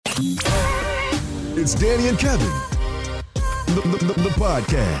It's Danie and Kevin, the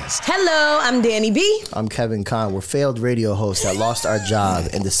podcast. Hello, I'm Danie B. I'm Kevin Kahn. We're failed radio hosts that lost our job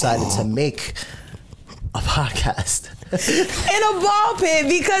and decided to make a podcast. In a ball pit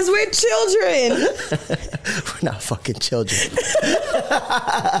because we're children. We're not fucking children.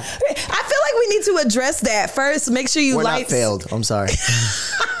 I feel like we need to address that first. Make sure you We're like. not failed. I'm sorry.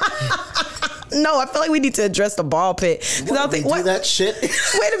 No, I feel like we need to address the ball pit. What, I don't think do that shit.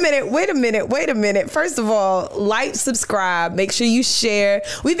 Wait a minute. First of all, like, subscribe. Make sure you share.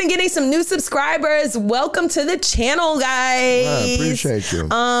 We've been getting some new subscribers. Welcome to the channel, guys. I appreciate you.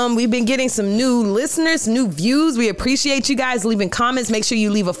 We've been getting some new listeners, new views. We appreciate you guys leaving comments. Make sure you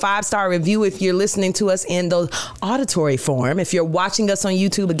leave a 5-star review if you're listening to us in the auditory form. If you're watching us on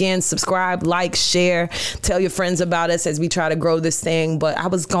YouTube, again, subscribe, like, share, tell your friends about us as we try to grow this thing. But I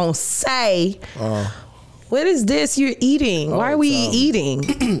was gonna say, what is this you're eating? Why are we eating?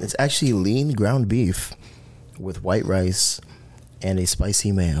 It's actually lean ground beef with white rice and a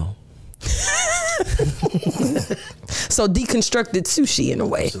spicy mayo. So deconstructed sushi in a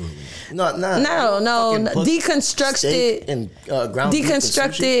way. Absolutely. No. Deconstructed and ground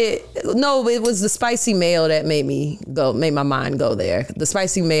deconstructed. No, it was the spicy mayo that made my mind go there. The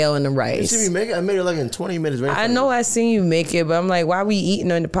spicy mayo and the rice. You see me make it? I made it like in 20 minutes. I know I seen you make it, but I'm like, why are we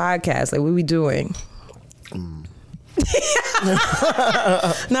eating on the podcast? Like, what are we doing?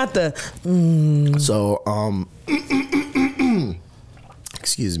 Not the. So,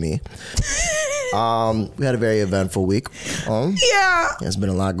 excuse me. We had a very eventful week. Yeah. There's been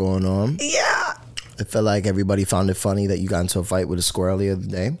a lot going on. Yeah. I felt like everybody found it funny that you got into a fight with a squirrel the other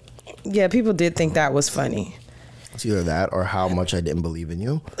day. Yeah, people did think that was funny. It's either that or how much I didn't believe in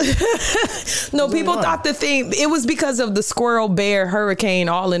you. No, people thought it was because of the squirrel, bear, hurricane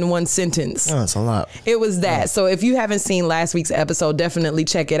all in one sentence. Oh, that's a lot. It was that. So if you haven't seen last week's episode, definitely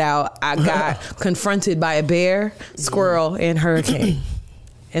check it out. I got confronted by a bear, squirrel, and hurricane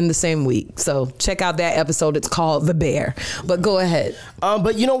in the same week. So check out that episode. It's called The Bear. But go ahead.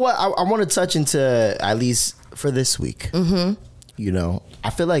 But you know what? I want to touch into, at least for this week. Mm-hmm. You know,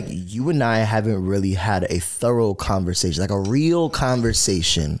 I feel like you and I haven't really had a thorough conversation, like a real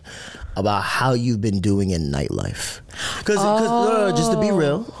conversation about how you've been doing in nightlife. Because just to be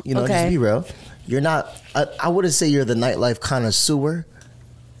real, just to be real, you're not, I wouldn't say you're the nightlife connoisseur.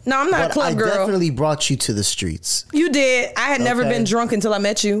 No, I'm not a club girl. I definitely brought you to the streets. You did. I had never been drunk until I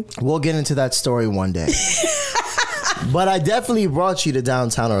met you. We'll get into that story one day. But I definitely brought you to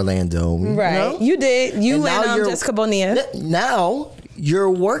downtown Orlando. Right. You did. You and Jessica Bonilla. Now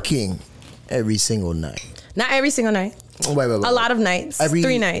you're working every single night. Not every single night. Wait. A lot of nights.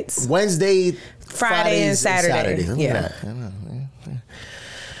 3 nights. Wednesday, Friday, and Saturday. Yeah.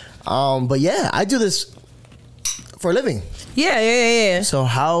 But yeah, I do this for a living. Yeah. So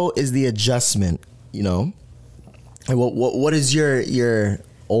how is the adjustment, and what is your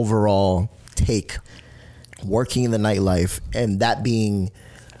overall take working in the nightlife, and that being,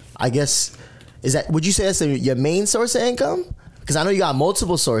 I guess, would you say that's your main source of income? Because I know you got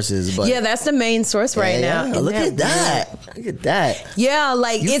multiple sources, but yeah, that's the main source right now. Look at that. Yeah,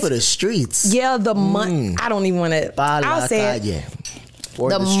 like you for the streets. Yeah, the money. I don't even want to. I'll say it. Yeah.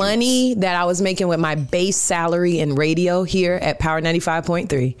 The money that I was making with my base salary in radio here at Power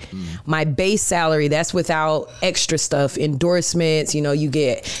 95.3, my base salary, that's without extra stuff, endorsements. You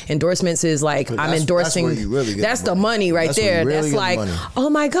get endorsements is like I'm endorsing. That's where you really get that's the money right there. Really, that's like,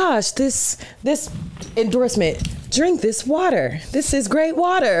 oh my gosh, this endorsement. Drink this water. This is great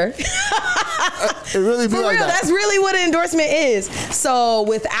water. It really be for like real. that. That's really what an endorsement is. So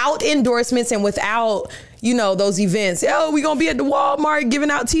without endorsements and without those events, we gonna be at the Walmart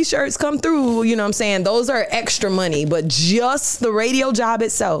giving out t-shirts, come through, you know what I'm saying? Those are extra money, but just the radio job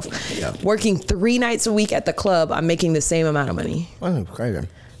itself, working 3 nights a week at the club, I'm making the same amount of money. Oh, crazy.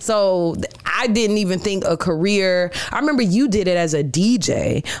 So I didn't even think a career, I remember you did it as a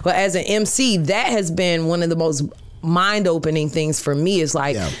DJ, but as an MC, that has been one of the most mind-opening things for me. Is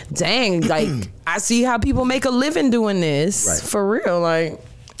like, dang, like I see how people make a living doing this. Right. For real. Like,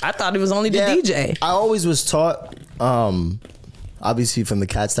 I thought it was only the DJ. I always was taught, obviously from the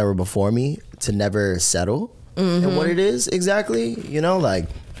cats that were before me, to never settle in what it is exactly. Like,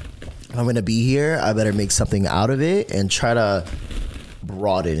 if I'm gonna be here, I better make something out of it and try to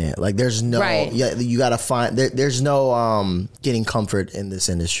broaden it. Like, there's no, you gotta find, there's no getting comfort in this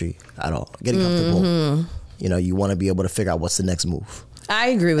industry at all. Getting comfortable. You want to be able to figure out what's the next move. I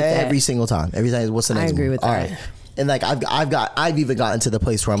agree with that. Every single time. Every time, what's the next move? I agree with that. All right. And like, I've even gotten to the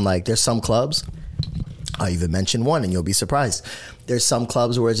place where I'm like, there's some clubs, I'll even mention one and you'll be surprised. There's some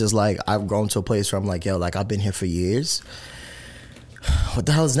clubs where it's just like, I've grown to a place where I'm like, yo, like I've been here for years. What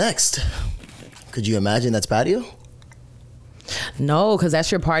the hell's next? Could you imagine that's patio? No, because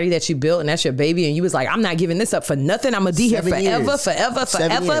that's your party that you built and that's your baby, and you was like, I'm not giving this up for nothing. I'm gonna be here forever. It's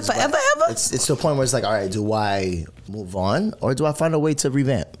to the point where it's like, all right, do I move on or do I find a way to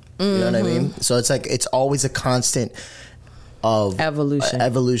revamp? You know what I mean? So it's like it's always a constant of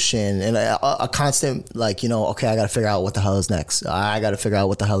evolution and a constant, like, you know, okay, I got to figure out what the hell is next. I got to figure out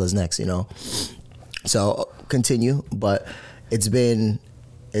what the hell is next, you know? So continue, but it's been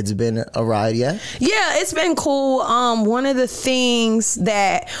a ride, yeah? Yeah, it's been cool. One of the things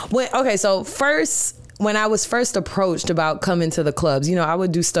that, when I was first approached about coming to the clubs, you know, I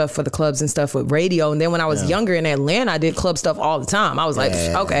would do stuff for the clubs and stuff with radio. And then when I was younger in Atlanta, I did club stuff all the time. I was like,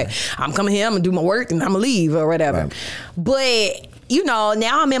 okay, I'm coming here, I'm gonna do my work and I'm gonna leave or whatever. Right. But, you know,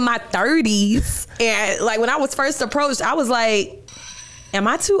 now I'm in my 30s. And like when I was first approached, I was like, am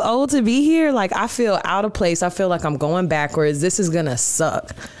I too old to be here? Like, I feel out of place. I feel like I'm going backwards. This is gonna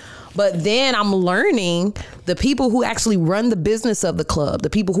suck. But then I'm learning the people who actually run the business of the club, the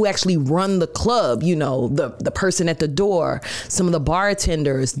people who actually run the club, you know, the person at the door, some of the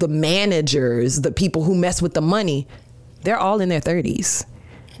bartenders, the managers, the people who mess with the money, they're all in their 30s.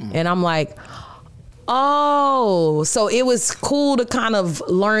 And I'm like, oh, so it was cool to kind of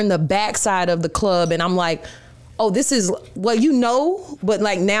learn the backside of the club. And I'm like, oh, this is, well, you know, but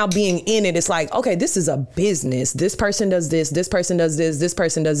like now being in it, it's like, okay, this is a business. This person does this, this person does this, this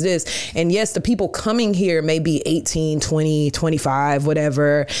person does this. And yes, the people coming here may be 18, 20, 25,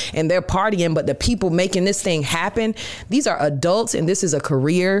 whatever, and they're partying, but the people making this thing happen, these are adults and this is a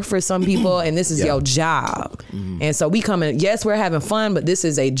career for some people and this is your job. And so we come in, yes, we're having fun, but this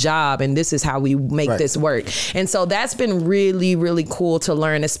is a job and this is how we make this work. And so that's been really, really cool to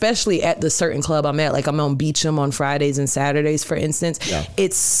learn, especially at the certain club I'm at. Like I'm on Beecham on Fridays and Saturdays, for instance.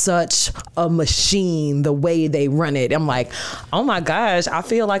 It's such a machine the way they run it. I'm like, oh my gosh, I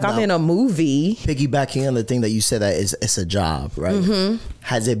feel like I'm in a movie. Piggybacking on the thing that you said, that is, it's a job, right?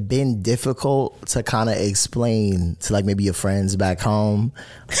 Has it been difficult to kind of explain to like maybe your friends back home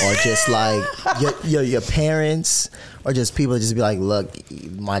or just like your parents or just people just be like, look,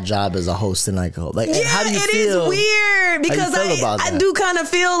 my job is a host and like, how do you feel? It is weird because I do kind of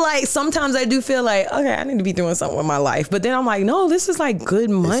feel like sometimes I do feel like, okay, I need to be doing something with my life. But then I'm like, no, this is like good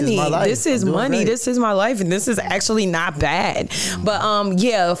money. This is money. Great. This is my life. And this is actually not bad. But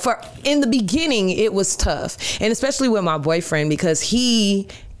for in the beginning, it was tough. And especially with my boyfriend, because he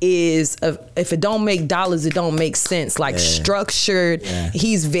is if it don't make dollars, it don't make sense. Like structured.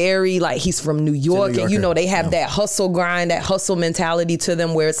 He's very like, he's from New York, and you know they have that hustle grind, that hustle mentality to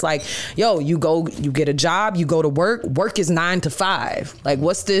them, where it's like, yo, you get a job, you go to work. Work is 9 to 5. Like,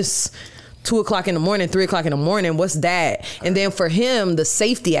 what's this? 2 o'clock in the morning, 3 o'clock in the morning, what's that? And then for him, the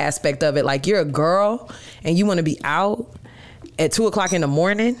safety aspect of it, like you're a girl and you want to be out at 2 o'clock in the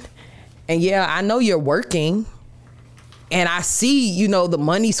morning, and I know you're working. And I see, you know, the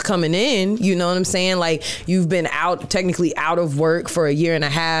money's coming in, you know what I'm saying? Like, you've been technically out of work for a year and a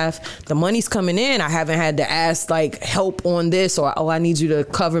half. The money's coming in. I haven't had to ask, like, help on this or, I need you to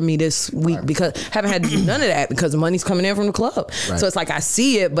cover me this week, because I haven't had to do none of that because the money's coming in from the club. So it's like, I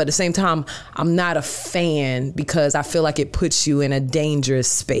see it, but at the same time, I'm not a fan because I feel like it puts you in a dangerous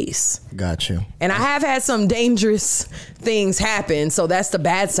space. Got you. And I have had some dangerous things happen, so that's the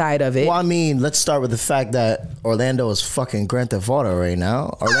bad side of it. Well, I mean, let's start with the fact that Orlando is fucking Grand Theft Auto right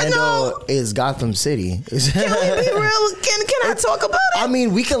now. Orlando is Gotham City. Can we be real? Can I talk about it? I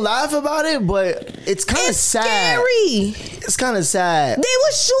mean, we can laugh about it, but it's kind of sad. Scary. It's kind of sad. They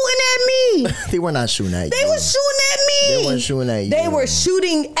were shooting at me. They were not shooting at you. They were shooting at me. They weren't shooting at you.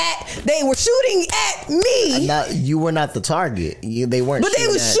 They were shooting at me. You were not the target. They weren't. But they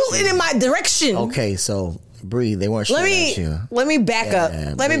were shooting in my direction. Okay, so breathe. They weren't shooting at you. Let me back up.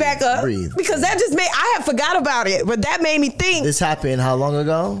 Let me back up. Breathe. Because that just I had forgot about it, but that made me think. This happened how long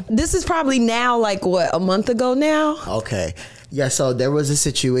ago? This is probably now like what, a month ago now? Okay. Yeah, so there was a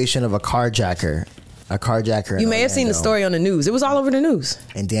situation of a carjacker. You may have seen the story on the news. It was all over the news.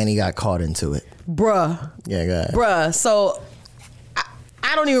 And Danie got caught into it. Bruh. Yeah, go ahead. Bruh. So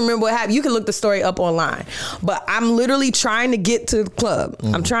I don't even remember what happened. You can look the story up online. But I'm literally trying to get to the club.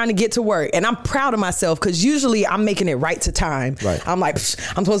 I'm trying to get to work. And I'm proud of myself because usually I'm making it right to time. Right. I'm like,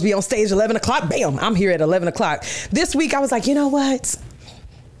 I'm supposed to be on stage 11 o'clock. Bam, I'm here at 11 o'clock. This week I was like, you know what?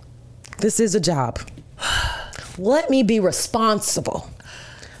 This is a job. Let me be responsible.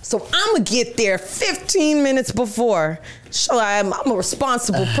 So I'm going to get there 15 minutes before. So I'm a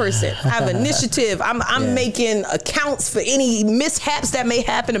responsible person. I have initiative. I'm making accounts for any mishaps that may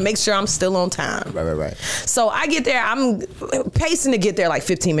happen to make sure I'm still on time. Right. So I get there. I'm pacing to get there like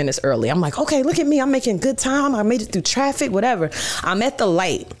 15 minutes early. I'm like, okay, look at me. I'm making good time. I made it through traffic, whatever. I'm at the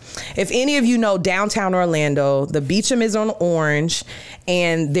light. If any of you know downtown Orlando, the Beecham is on Orange,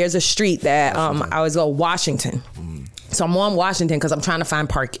 and there's a street that I always go, Washington. So I'm on Washington because I'm trying to find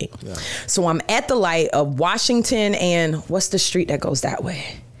parking. Yeah. So I'm at the light of Washington and what's the street that goes that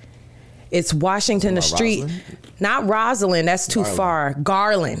way? It's Washington, the street. Rosalind? Not Rosalind, that's too far.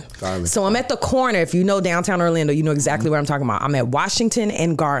 Garland. So I'm at the corner. If you know downtown Orlando, you know exactly what I'm talking about. I'm at Washington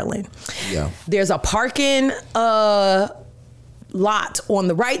and Garland. Yeah. There's a parking lot on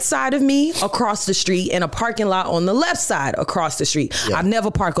the right side of me across the street and a parking lot on the left side across the street. Yeah. I never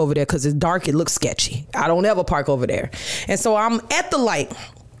park over there because it's dark. It looks sketchy. I don't ever park over there. And so I'm at the light.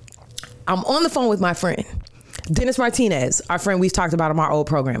 I'm on the phone with my friend, Dennis Martinez, our friend we've talked about on our old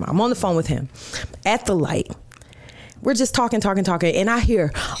program. I'm on the phone with him at the light. We're just talking. And I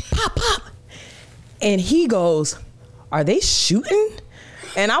hear pop, pop. And he goes, are they shooting?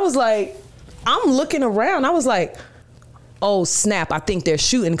 And I was like, I'm looking around. I was like, oh snap, I think they're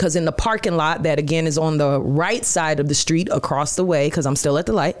shooting, because in the parking lot that again is on the right side of the street across the way, because I'm still at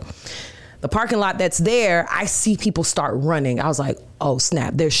the light, the parking lot that's there, I see people start running. I was like, oh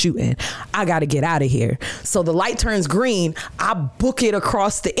snap, they're shooting. I gotta get out of here. So the light turns green, I book it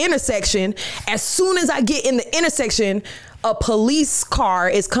across the intersection. As soon as I get in the intersection, a police car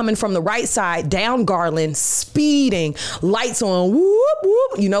is coming from the right side down Garland, speeding, lights on, whoop,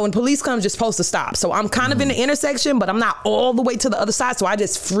 whoop. You know, when police comes, you're supposed to stop. So I'm kind of in the intersection, but I'm not all the way to the other side. So I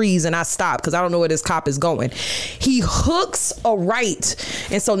just freeze and I stop because I don't know where this cop is going. He hooks a right.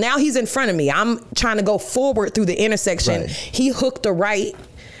 And so now he's in front of me. I'm trying to go forward through the intersection. Right. He hooked a right.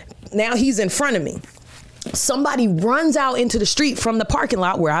 Now he's in front of me. Somebody runs out into the street from the parking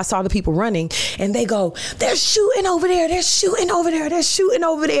lot where I saw the people running, and they go, they're shooting over there. They're shooting over there. They're shooting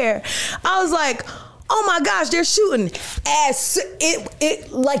over there. I was like, oh my gosh, they're shooting. As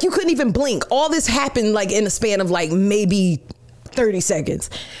it like you couldn't even blink. All this happened like in the span of like maybe 30 seconds.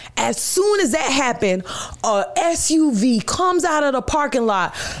 As soon as that happened, a SUV comes out of the parking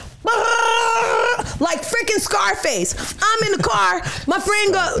lot, like freaking Scarface. I'm in the car. My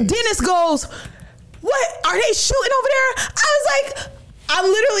friend Dennis goes, what? Are they shooting over there? I was like, I'm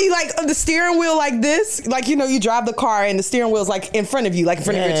literally like the steering wheel like this. Like, you know, you drive the car and the steering wheel's like in front of you, like in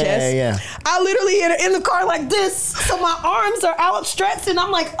front of your chest. Yeah. I literally in the car like this. So my arms are outstretched and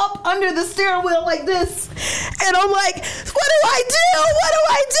I'm like up under the steering wheel like this. And I'm like, what do I do? What do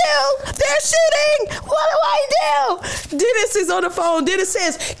I do? They're shooting. What do I do? Dennis is on the phone. Dennis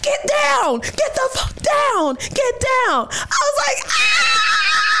says, get down. Get the fuck down. Get down. I was like, ah!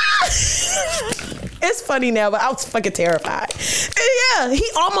 It's funny now, but I was fucking terrified. And yeah, he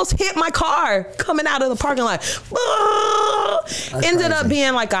almost hit my car coming out of the parking lot. Ended up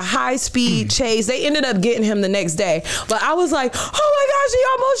being like a high-speed chase. They ended up getting him the next day. But I was like, oh my gosh, he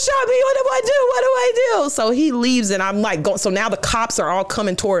almost shot me. What do I do? What do I do? So he leaves and I'm like, so now the cops are all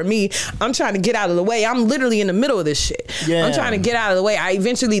coming toward me. I'm trying to get out of the way. I'm literally in the middle of this shit. Yeah. I'm trying to get out of the way.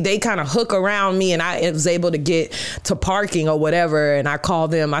 They kind of hook around me and I was able to get to parking or whatever. And I called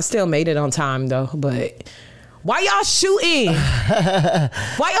them. I still made it on time though. But why y'all shooting? Why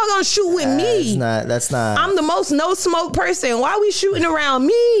y'all gonna shoot with me? That's not. I'm the most no smoke person. Why we shooting around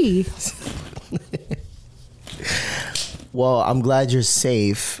me? Well, I'm glad you're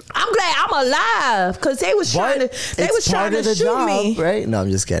safe. I'm glad I'm alive because they was trying to shoot me. Right? No, I'm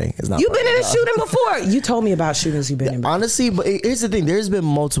just kidding. It's not. You've been in a shooting before. You told me about shootings you've been in. Honestly, but here's the thing. There's been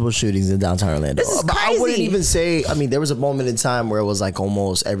multiple shootings in downtown Orlando. This is crazy. I wouldn't even say. I mean, there was a moment in time where it was like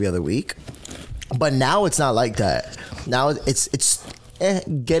almost every other week. But now it's not like that. Now it's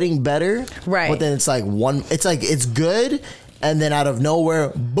getting better. Right. But then it's like it's good. And then out of nowhere,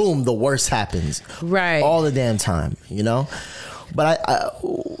 boom, the worst happens. Right. All the damn time, you know? But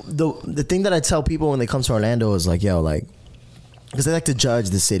the thing that I tell people when they come to Orlando is like, yo, like, because they like to judge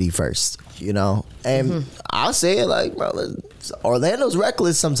the city first, you know? And I'll say it like, bro, Orlando's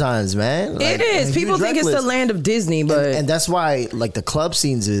reckless sometimes, man. Like, it is. People think it's the land of Disney, but... And that's why, like, the club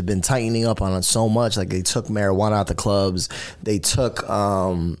scenes have been tightening up on it so much. Like, they took marijuana out the clubs. They took,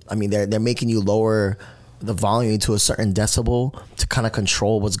 they're making you lower the volume to a certain decibel to kind of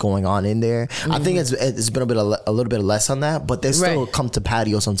control what's going on in there. I think it's been a little bit less on that, but they still come to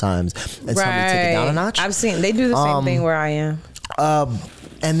patio sometimes and tell me to take it down a notch. I've seen they do the same thing where I am.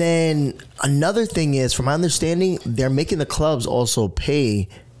 And then another thing is, from my understanding, they're making the clubs also pay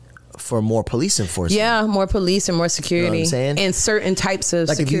for more police enforcement. Yeah, more police and more security. You know what I'm saying? And certain types of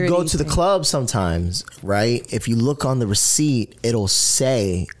like security. If you go to the club sometimes, right? If you look on the receipt, it'll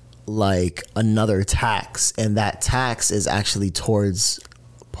say like another tax, and that tax is actually towards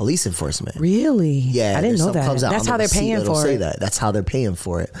police enforcement. Really? Yeah, I didn't know that. That's how they're paying for it. That's how they're paying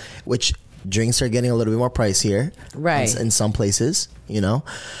for it. Which drinks are getting a little bit more pricier, right? In some places, you know.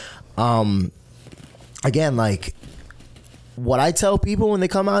 Again, like what I tell people when they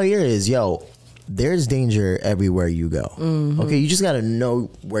come out here is, yo, there's danger everywhere you go. Mm-hmm. Okay, you just gotta know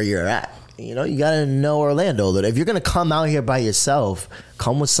where you're at. You know, you gotta know Orlando. That if you're gonna come out here by yourself,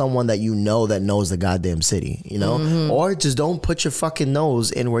 come with someone that you know that knows the goddamn city. You know, mm-hmm. or just don't put your fucking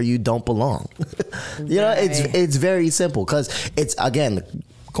nose in where you don't belong. You know, it's very simple because it's, again,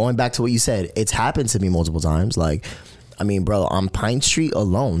 going back to what you said. It's happened to me multiple times. Like, I mean, bro, on Pine Street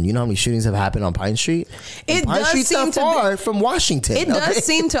alone, you know how many shootings have happened on Pine Street? And Pine Street's not far from Washington. It does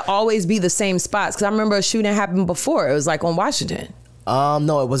seem to always be the same spots because I remember a shooting happened before. It was like on Washington.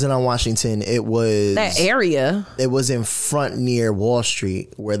 No, it wasn't on Washington. It was that area. It was in front near Wall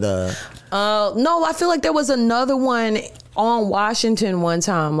Street where the. No, I feel like there was another one on Washington one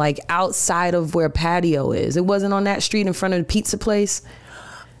time, like outside of where Patio is. It wasn't on that street in front of the pizza place.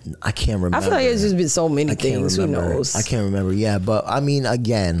 I can't remember. I feel like it's just been so many things. Who knows? I can't remember. Yeah, but I mean,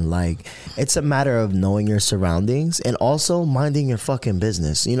 again, like it's a matter of knowing your surroundings and also minding your fucking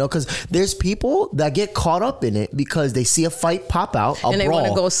business. You know, because there's people that get caught up in it because they see a fight pop out, and they want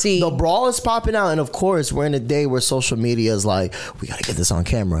to go see. The brawl is popping out, and of course, we're in a day where social media is like, we got to get this on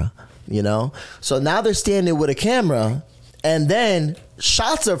camera. You know, so now they're standing with a camera. And then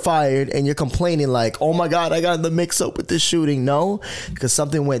shots are fired and you're complaining like, oh my God, I got in the mix up with this shooting. No, because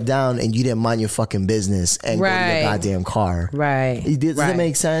something went down and you didn't mind your fucking business and go to your goddamn car. Right. Does that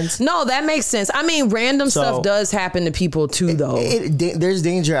make sense? No, that makes sense. I mean, random stuff does happen to people too, though. There's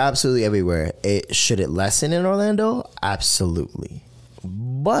danger absolutely everywhere. Should it lessen in Orlando? Absolutely.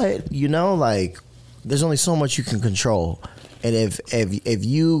 But, you know, like, there's only so much you can control. And if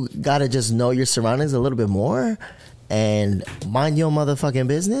you got to just know your surroundings a little bit more and mind your motherfucking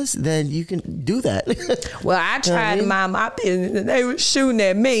business, then you can do that. Well, I tried to mind my business and they were shooting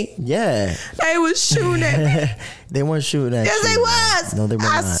at me. Yeah. They was shooting at me. They weren't shooting at you. Yes, they was. No, they were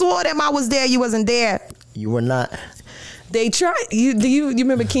not. I swore them I was there. You wasn't there. You were not. They tried. You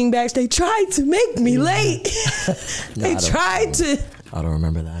remember King Bash? They tried to make me late. They tried to. I don't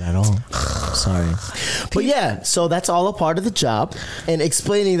remember that at all. I'm sorry. But yeah, so that's all a part of the job. And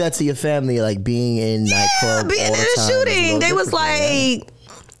explaining that to your family, like being in nightclub being all in the a shooting. They was like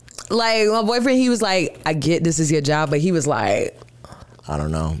my boyfriend, he was like, I get this is your job, but he was like, I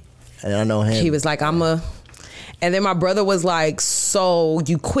don't know. And I know him. He was like, and then my brother was like, so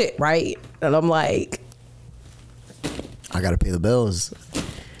you quit, right? And I'm like, I gotta pay the bills.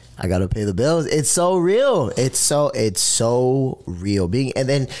 It's so real. It's so real. And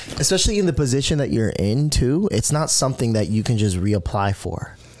then especially in the position that you're in too, it's not something that you can just reapply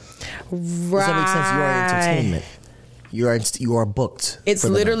for. Right. Does that make sense? You are entertainment. You are booked. It's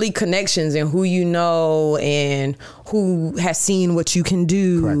literally connections and who you know and who has seen what you can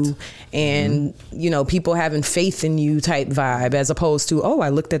do. Correct. And you know, people having faith in you type vibe, as opposed to, oh, I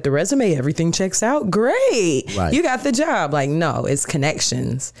looked at the resume, everything checks out, great, right. You got the job. Like, no, it's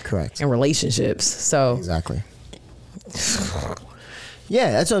connections. Correct. And relationships. So exactly.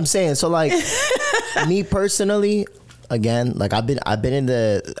 Yeah, that's what I'm saying. So like me personally, again, like I've been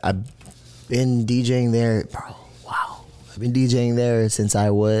DJing there, bro. I've been DJing there since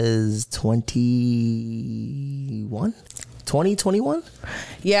I was 21.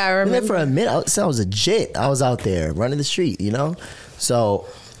 Yeah, I remember. And then for a minute, I was a jit. I was out there running the street, you know? So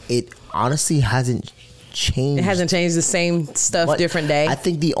it honestly hasn't changed. It hasn't changed, the same stuff, but different day. I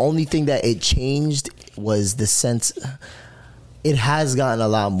think the only thing that it changed was the sense. It has gotten a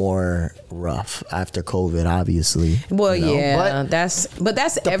lot more rough after COVID, obviously. Well, you know? Yeah, that's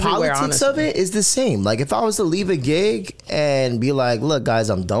the everywhere. Politics honestly. of it is the same. Like if I was to leave a gig and be like, "Look, guys,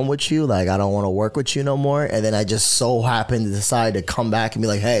 I'm done with you. Like I don't want to work with you no more," and then I just so happen to decide to come back and be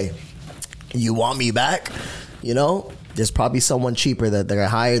like, "Hey, you want me back?" You know, there's probably someone cheaper that they're gonna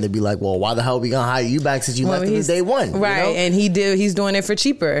hire. They'd be like, "Well, why the hell are we gonna hire you back since you left from day one?" Right, you know? And he's doing it for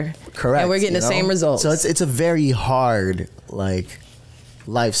cheaper. Correct. And we're getting the same results. So it's a very hard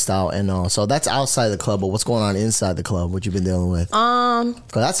lifestyle and all. So that's outside the club, but what's going on inside the club? What you been dealing with? 'Cause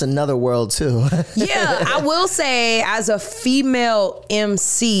that's another world too. Yeah, I will say as a female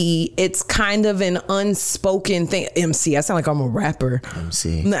MC, it's kind of an unspoken thing. MC, I sound like I'm a rapper.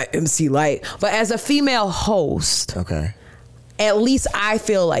 MC. Not MC light, but as a female host. Okay. at least I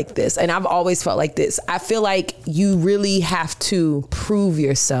feel like this, and I've always felt like this. I feel like you really have to prove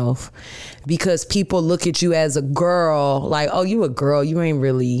yourself because people look at you as a girl, like, oh, you a girl, you ain't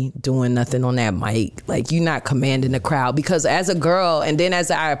really doing nothing on that mic. Like, you're not commanding the crowd. Because as a girl, and then as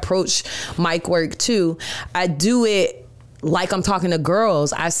I approach mic work too, I do it like I'm talking to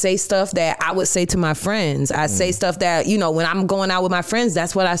girls. I say stuff that I would say to my friends. I say stuff that, you know, when I'm going out with my friends,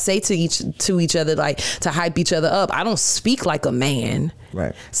 that's what I say to each other, like to hype each other up. I don't speak like a man.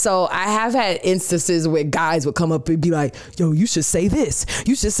 Right. So I have had instances where guys would come up and be like, yo, you should say this.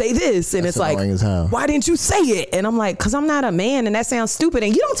 You should say this. And That's it's like, why didn't you say it? And I'm like, because I'm not a man and that sounds stupid.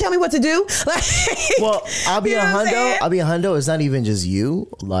 And you don't tell me what to do. Like, well, I'll be you a know what I'm saying? hundo. I'll be a hundo. It's not even just you.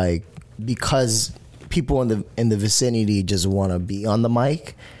 Like, because people in the vicinity just want to be on the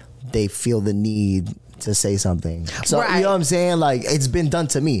mic, they feel the need to say something. So right. You know what I'm saying? Like, it's been done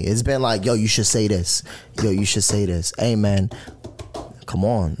to me. It's been like, yo, you should say this. Yo, you should say this. Hey, man, come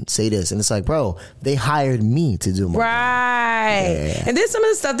on, say this. And it's like, bro, they hired me to do my right. Yeah. And then some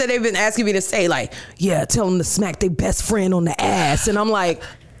of the stuff that they've been asking me to say, like, yeah, tell them to smack their best friend on the ass. And I'm like,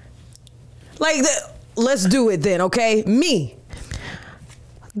 let's do it then, okay? Me.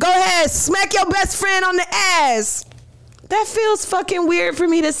 Go ahead, smack your best friend on the ass. That feels fucking weird for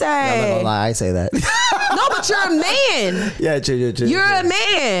me to say. I'm not gonna lie, I say that. No, but you're a man. Yeah, true. You're a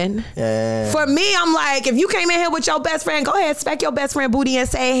man. Yeah. For me, I'm like, if you came in here with your best friend, go ahead, smack your best friend booty and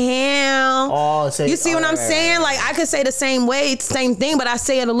say him. Oh, you see what I'm saying? Like, I could say the same way, same thing, but I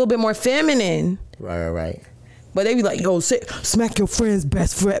say it a little bit more feminine. Right. But they be like, yo, smack your friend's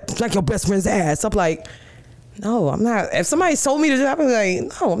best friend, smack your best friend's ass. I'm like, no, I'm not. If somebody told me to do that, I'd be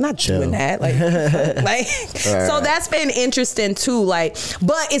like, no, I'm not doing that. Like, so that's been interesting too. Like,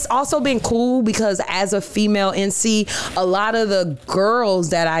 but it's also been cool because as a female NC, a lot of the girls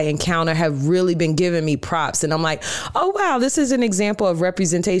that I encounter have really been giving me props. And I'm like, oh, wow, this is an example of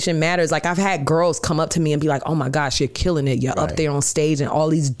representation matters. Like, I've had girls come up to me and be like, oh my gosh, you're killing it. You're up there on stage and all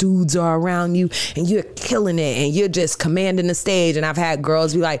these dudes are around you and you're killing it and you're just commanding the stage. And I've had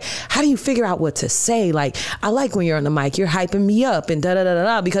girls be like, how do you figure out what to say? Like, I like when you're on the mic, you're hyping me up and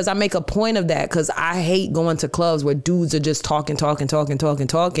da-da-da-da-da, because I make a point of that because I hate going to clubs where dudes are just talking.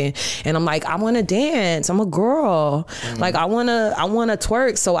 And I'm like, I want to dance. I'm a girl. Like, I want to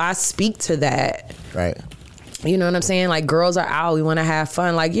twerk. So I speak to that. Right. You know what I'm saying? Like, girls are out. We want to have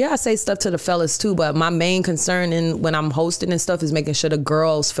fun. Like, yeah, I say stuff to the fellas too, but my main concern when I'm hosting and stuff is making sure the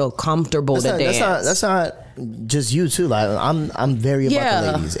girls feel comfortable to dance. That's not just you too. Like, I'm very about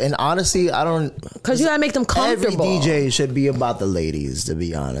the ladies, and honestly, I don't. Because you gotta make them comfortable. Every DJ should be about the ladies, to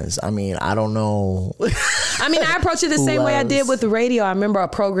be honest. I mean, I don't know. I mean, I approach it the same way I did with the radio. I remember our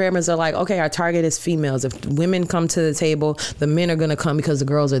programmers are like, okay, our target is females. If women come to the table, the men are gonna come because the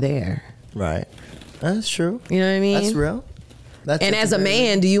girls are there. Right. That's true. You know what I mean? That's real. And as a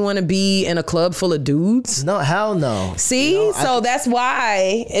man, do you want to be in a club full of dudes? No, hell no. See? You know, so that's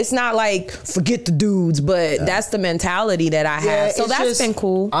why it's not like forget the dudes, but that's the mentality that I have. So that's been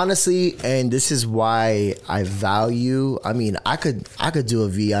cool. Honestly, and this is why I value, I mean, I could do a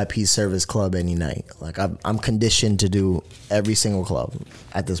VIP service club any night. Like, I'm conditioned to do every single club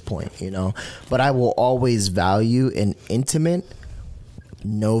at this point, you know? But I will always value an intimate,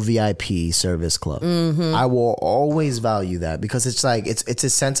 no VIP service club. I will always value that because it's like it's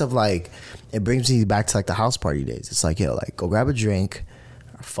a sense of like, it brings me back to like the house party days. It's like, yo, like, go grab a drink,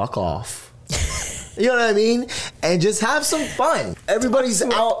 or fuck off. You know what I mean? And just have some fun. Everybody's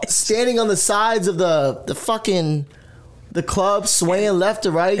out standing on the sides of the fucking the club, swaying left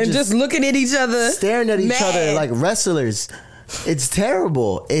to right, and just looking at each other, staring at each other like wrestlers. It's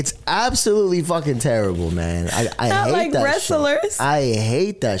terrible. It's absolutely fucking terrible, man. I hate like that wrestlers. shit. I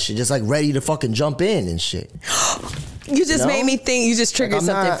hate that shit. Just like ready to fucking jump in and shit. You just made me think. You just triggered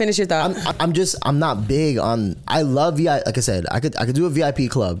something. Finish your thought. I'm not big on. I love VIP. Like I said, I could do a VIP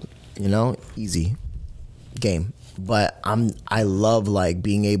club. You know, easy game. But I love like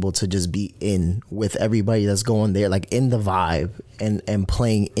being able to just be in with everybody that's going there, like in the vibe and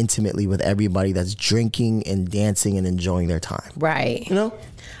playing intimately with everybody that's drinking and dancing and enjoying their time. Right. You know?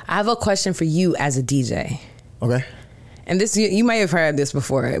 I have a question for you as a DJ. Okay. And this, you might have heard this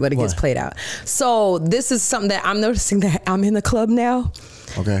before, but it gets played out. So this is something that I'm noticing that I'm in the club now.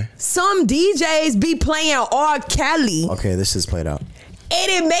 Okay. Some DJs be playing R. Kelly. Okay, this is played out.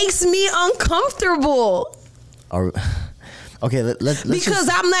 And it makes me uncomfortable. Okay, let's because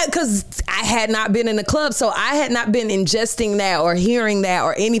because I had not been in the club, so I had not been ingesting that or hearing that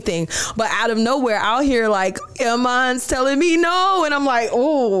or anything. But out of nowhere, I'll hear like Iman's telling me no, and I'm like,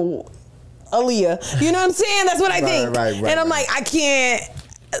 oh, Aaliyah, you know what I'm saying? That's what I think. Right. And I'm like, I can't.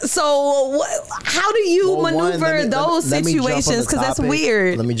 So how do you maneuver those situations? Because that's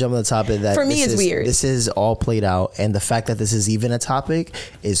weird. Let me jump on the topic that for me it's weird. This is all played out, and the fact that this is even a topic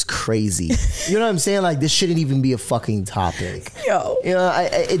is crazy. You know what I'm saying? Like, this shouldn't even be a fucking topic. Yo, you know,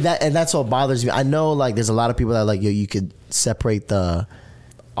 and that's what bothers me. I know, like, there's a lot of people that are like, yo, you could separate the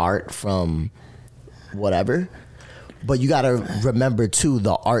art from whatever, but you got to remember too,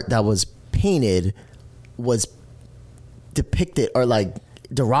 the art that was painted was depicted or like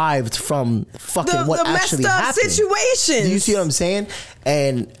derived from fucking what actually happened. Situations. Do you see what I'm saying?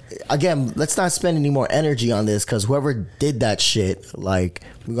 And again, let's not spend any more energy on this, because whoever did that shit, like,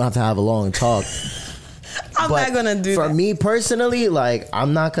 we're gonna have a long talk. I'm not gonna do for that. For me personally, like,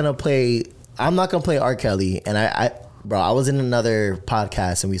 I'm not gonna play R. Kelly. And I was in another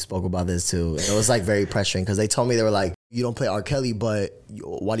podcast and we spoke about this too. And it was like very pressuring, because they told me, they were like, you don't play R. Kelly, but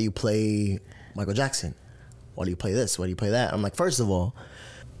why do you play Michael Jackson? Why do you play this? Why do you play that? I'm like, first of all,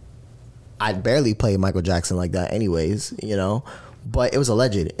 I barely play Michael Jackson like that anyways, you know? But it was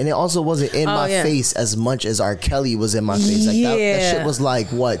alleged. And it also wasn't in my face as much as R. Kelly was in my face. Like, that shit was like,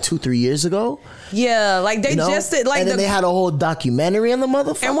 what, 2-3 years ago? Yeah, like they just did, like, and then they had a whole documentary on the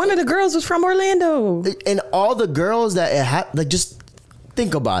motherfucker. And one of the girls was from Orlando. And all the girls that it had, like, just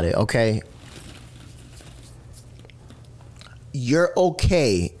think about it, okay? You're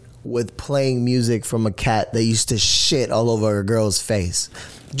okay with playing music from a cat that used to shit all over a girl's face.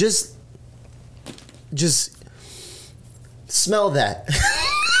 Just smell that.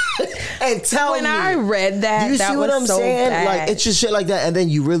 And tell me. When I read that, do you see what I'm saying? Bad. Like, it's just shit like that, and then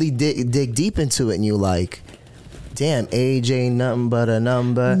you really dig deep into it, and you like, damn, age ain't nothing but a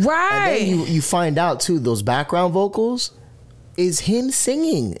number. Right. And then you find out too, those background vocals is him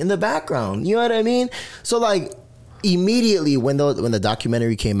singing in the background. You know what I mean? So like, immediately when the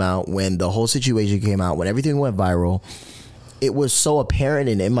documentary came out, when the whole situation came out, when everything went viral, it was so apparent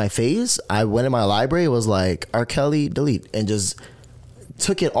and in my face. I went in my library, it was like, R. Kelly, delete, and just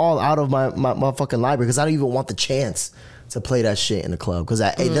took it all out of my fucking library, because I don't even want the chance to play that shit in the club, because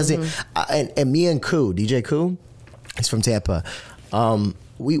it doesn't. And me and Koo, DJ Koo, he's from Tampa.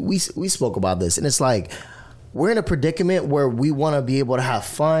 We spoke about this, and it's like, we're in a predicament where we want to be able to have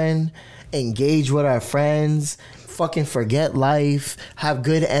fun, engage with our friends, fucking forget life, have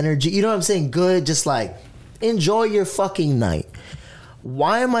good energy. You know what I'm saying? Good, just like, enjoy your fucking night.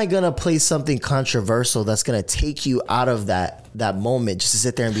 Why am I gonna play something controversial that's gonna take you out of that moment, just to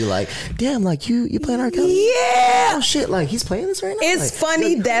sit there and be like, damn, like, you playing R. Kelly? Yeah. Oh shit, like, he's playing this right now? It's like,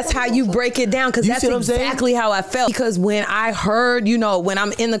 funny, that's how you break it down, because that's exactly how I felt. Because when I heard, you know, when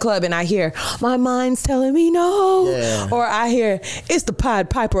I'm in the club and I hear, my mind's telling me no, or I hear, it's the Pied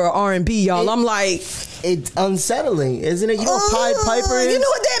Piper of R&B, y'all, I'm like, it's unsettling, isn't it? You know what Pied Piper is? You know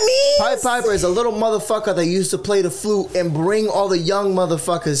what that means? Pied Piper is a little motherfucker that used to play the flute and bring all the young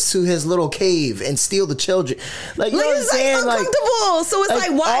motherfuckers to his little cave and steal the children. Like, you know what I'm saying? Like, uncomfortable. So it's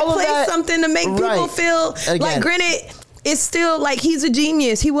like why play something to make people feel like, granted, it's still like, he's a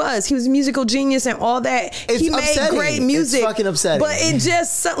genius. He was a musical genius and all that. He made great music. It's fucking upsetting. But it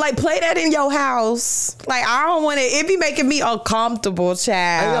just, like, play that in your house. Like, I don't want it. It be making me uncomfortable,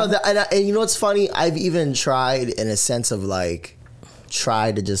 child. I know and you know what's funny? I've even tried, in a sense of like,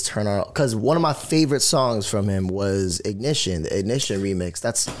 try to just turn on, because one of my favorite songs from him was Ignition, the Ignition remix.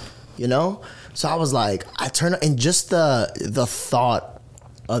 That's, you know? So I was like, I turned on, and just the thought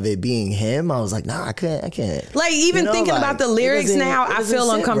of it being him, I was like, nah, I can't. Like, even thinking about the lyrics now, I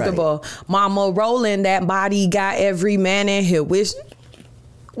feel uncomfortable. Right. Mama rolling that body, got every man in here. Was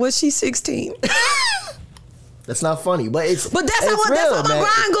she 16? That's not funny, but that's how my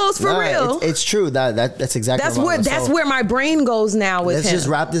mind goes for real. It's true. That's exactly that's where my brain goes now with him. Let's just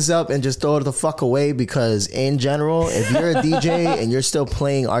wrap this up and just throw it the fuck away, because in general, if you're a DJ and you're still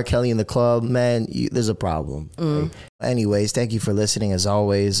playing R. Kelly in the club, man, there's a problem. Right? Anyways, thank you for listening. As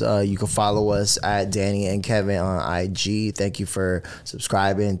always, you can follow us at Danie and Kevin on IG. Thank you for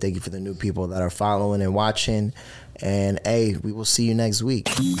subscribing. Thank you for the new people that are following and watching. And hey, we will see you next week.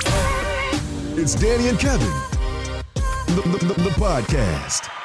 It's Danie and Kevin, the podcast.